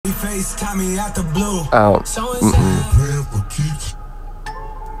FaceTime me out the blue. Out. Someone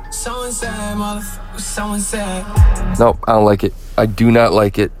said, motherfucker, someone said. Nope, I don't like it. I do not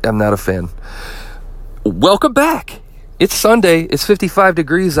like it. I'm not a fan. Welcome back. It's Sunday. It's 55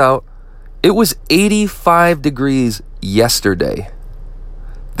 degrees out. It was 85 degrees yesterday.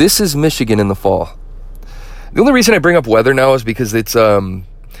 This is Michigan in the fall. The only reason I bring up weather now is because it's I've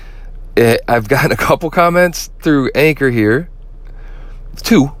gotten a couple comments through Anchor here.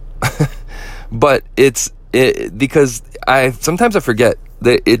 2. But because sometimes I forget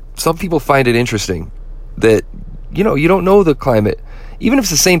that some people find it interesting that, you don't know the climate. Even if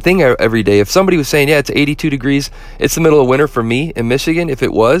it's the same thing every day. If somebody was saying, yeah, it's 82 degrees, it's the middle of winter for me in Michigan, if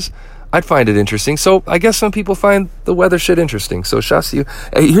it was, I'd find it interesting. So I guess some people find the weather shit interesting. So shouts to you.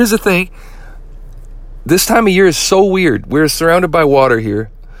 Hey, here's the thing. This time of year is so weird. We're surrounded by water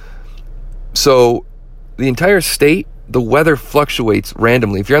here. So the entire state, the weather fluctuates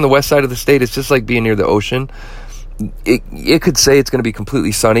randomly. If you're on the west side of the state, it's just like being near the ocean. It could say it's going to be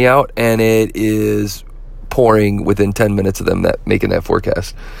completely sunny out, and it is pouring within 10 minutes of them making that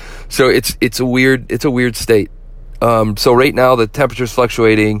forecast. So it's a weird state. So right now the temperature's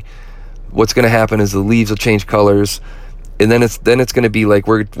fluctuating. What's going to happen is the leaves will change colors. And then it's going to be like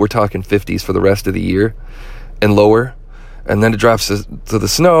we're talking 50s for the rest of the year and lower, and then it drops to the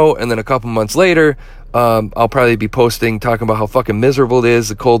snow, and then a couple months later, I'll probably be talking about how fucking miserable it is.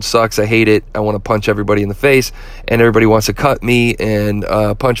 The cold sucks. I hate it. I want to punch everybody in the face, and everybody wants to cut me and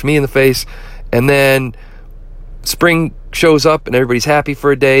punch me in the face. And then spring shows up, and everybody's happy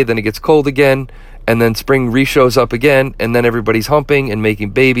for a day. Then it gets cold again. And then spring re-shows up again, and then everybody's humping and making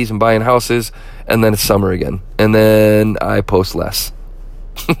babies and buying houses, and then it's summer again. And then I post less.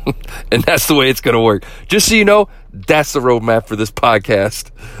 And that's the way it's going to work. Just so you know, that's the roadmap for this podcast.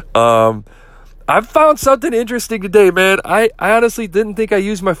 I've found something interesting today, man. I honestly didn't think I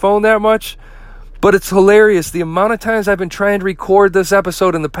used my phone that much, but it's hilarious. The amount of times I've been trying to record this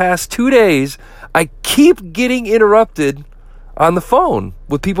episode in the past 2 days, I keep getting interrupted on the phone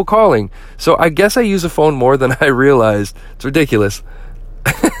with people calling. So I guess I use a phone more than I realized. It's ridiculous.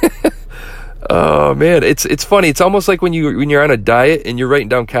 Oh man, it's funny. It's almost like when you're on a diet and you're writing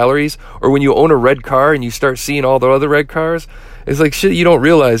down calories, or when you own a red car and you start seeing all the other red cars. It's like shit you don't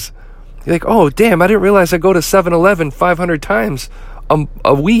realize. You're like, oh damn, I didn't realize I go to 7-Eleven 500 times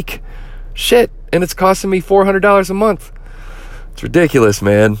a week. Shit, and it's costing me $400 a month. It's ridiculous,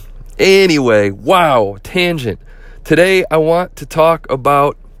 man. Anyway, wow, tangent. Today, I want to talk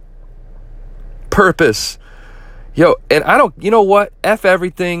about purpose. Yo, and you know what? F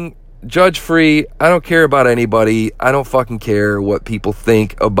everything, judge free. I don't care about anybody. I don't fucking care what people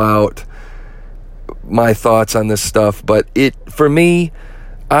think about my thoughts on this stuff. But for me,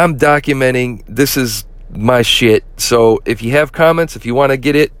 I'm documenting. This is my shit. So if you have comments, if you want to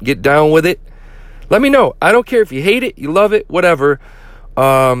get down with it, let me know. I don't care if you hate it, you love it, whatever.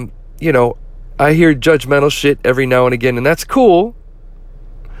 I hear judgmental shit every now and again, and that's cool.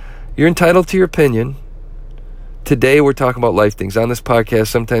 You're entitled to your opinion. Today, we're talking about life things. On this podcast,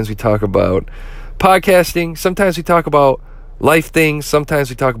 sometimes we talk about podcasting. Sometimes we talk about life things.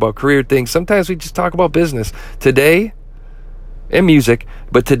 Sometimes we talk about career things. Sometimes we just talk about business. Today, and music,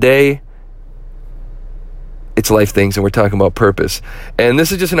 but today, it's life things, and we're talking about purpose. And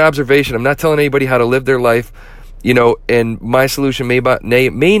this is just an observation. I'm not telling anybody how to live their life. And my solution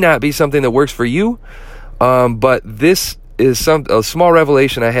may not be something that works for you, but this is a small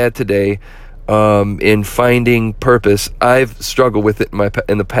revelation I had today in finding purpose. I've struggled with it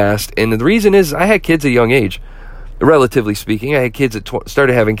in the past, and the reason is I had kids at a young age, relatively speaking. I had kids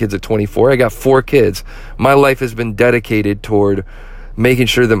started having kids at 24. I got 4 kids. My life has been dedicated toward making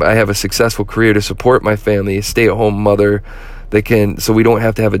sure that I have a successful career to support my family, a stay-at-home mother so we don't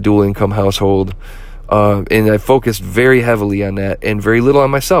have to have a dual income household. And I focused very heavily on that and very little on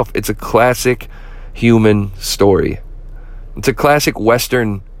myself. It's a classic human story. It's a classic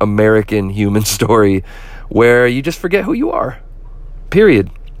Western American human story where you just forget who you are. Period.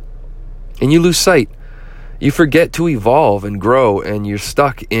 And you lose sight. You forget to evolve and grow, and you're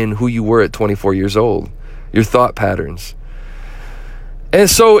stuck in who you were at 24 years old. Your thought patterns. And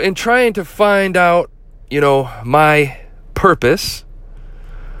so in trying to find out, my purpose,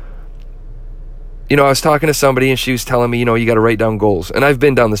 I was talking to somebody and she was telling me, you got to write down goals. And I've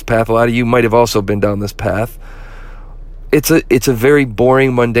been down this path. A lot of you might have also been down this path. It's a very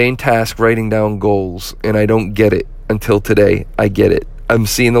boring, mundane task, writing down goals. And I don't get it until today. I get it. I'm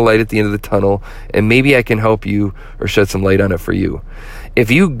seeing the light at the end of the tunnel. And maybe I can help you or shed some light on it for you.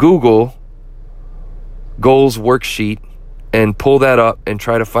 If you Google goals worksheet and pull that up and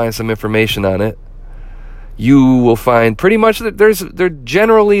try to find some information on it, you will find pretty much that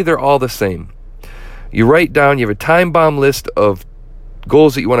they're all the same. You write down, you have a time bomb list of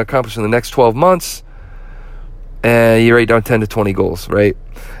goals that you want to accomplish in the next 12 months, and you write down 10 to 20 goals, right?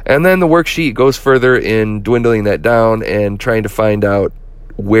 And then the worksheet goes further in dwindling that down and trying to find out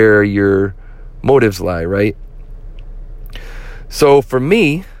where your motives lie, right? So for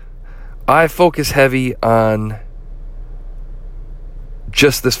me, I focus heavy on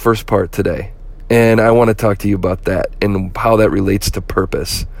just this first part today. And I want to talk to you about that and how that relates to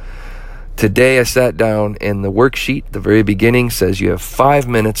purpose. Today I sat down and the worksheet at the very beginning says you have 5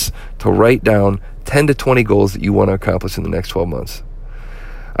 minutes to write down 10 to 20 goals that you want to accomplish in the next 12 months.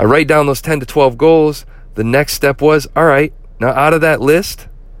 I write down those 10 to 12 goals. The next step was, all right, now out of that list,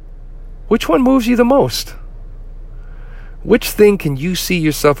 which one moves you the most? Which thing can you see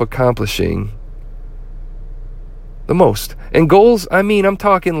yourself accomplishing the most? And goals, I mean, I'm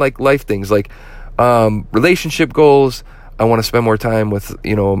talking like life things, like relationship goals. I want to spend more time with,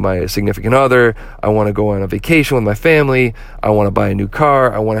 my significant other. I want to go on a vacation with my family. I want to buy a new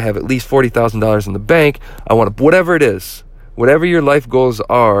car. I want to have at least $40,000 in the bank. I want to, whatever it is, whatever your life goals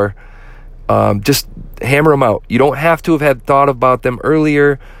are, just hammer them out. You don't have to have had thought about them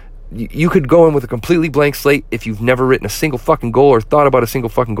earlier. You could go in with a completely blank slate if you've never written a single fucking goal or thought about a single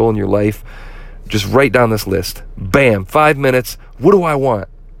fucking goal in your life. Just write down this list. Bam, 5 minutes. What do I want?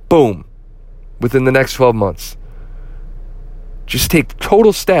 Boom. Within the next 12 months. Just take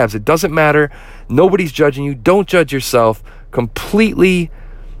total stabs. It doesn't matter. Nobody's judging you. Don't judge yourself. Completely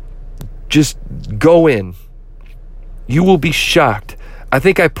just go in. You will be shocked. I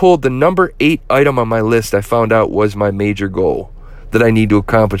think I pulled the number 8 item on my list I found out was my major goal that I need to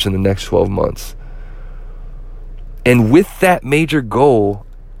accomplish in the next 12 months. And with that major goal,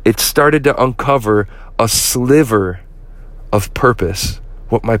 it started to uncover a sliver of purpose,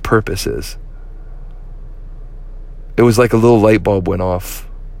 what my purpose is. It was like a little light bulb went off.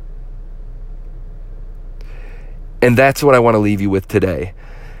 And that's what I want to leave you with today.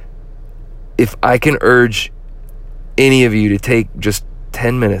 If I can urge any of you to take just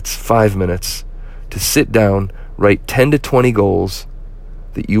 10 minutes, 5 minutes, to sit down, write 10 to 20 goals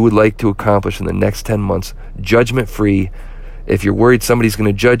that you would like to accomplish in the next 10 months, judgment-free. If you're worried somebody's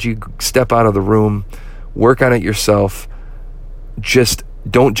going to judge you, step out of the room, work on it yourself. Just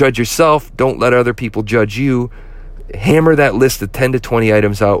don't judge yourself. Don't let other people judge you. Hammer that list of 10 to 20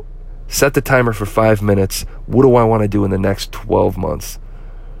 items out. Set the timer for 5 minutes. What do I want to do in the next 12 months?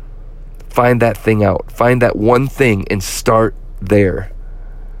 Find that thing out. Find that one thing and start there.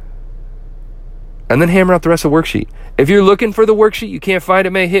 And then hammer out the rest of the worksheet. If you're looking for the worksheet, you can't find it,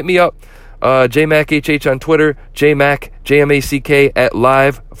 man, hit me up. JMackHH on Twitter. JMack, JMACK at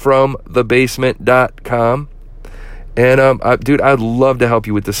livefromthebasement.com. And, dude, I'd love to help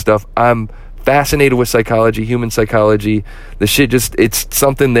you with this stuff. I'm fascinated with psychology, human psychology. The shit it's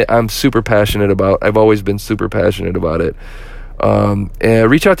something that I'm super passionate about. I've always been super passionate about it.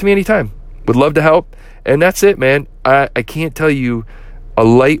 And reach out to me anytime. Would love to help. And that's it, man. I can't tell you, a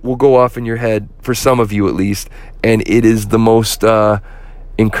light will go off in your head, for some of you at least, and it is the most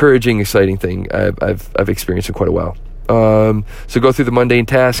encouraging, exciting thing I've experienced in quite a while. So go through the mundane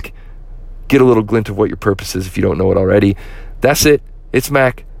task, get a little glint of what your purpose is if you don't know it already. That's it. It's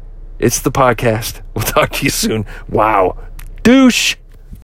Mac. It's the podcast. We'll talk to you soon. Wow. Douche.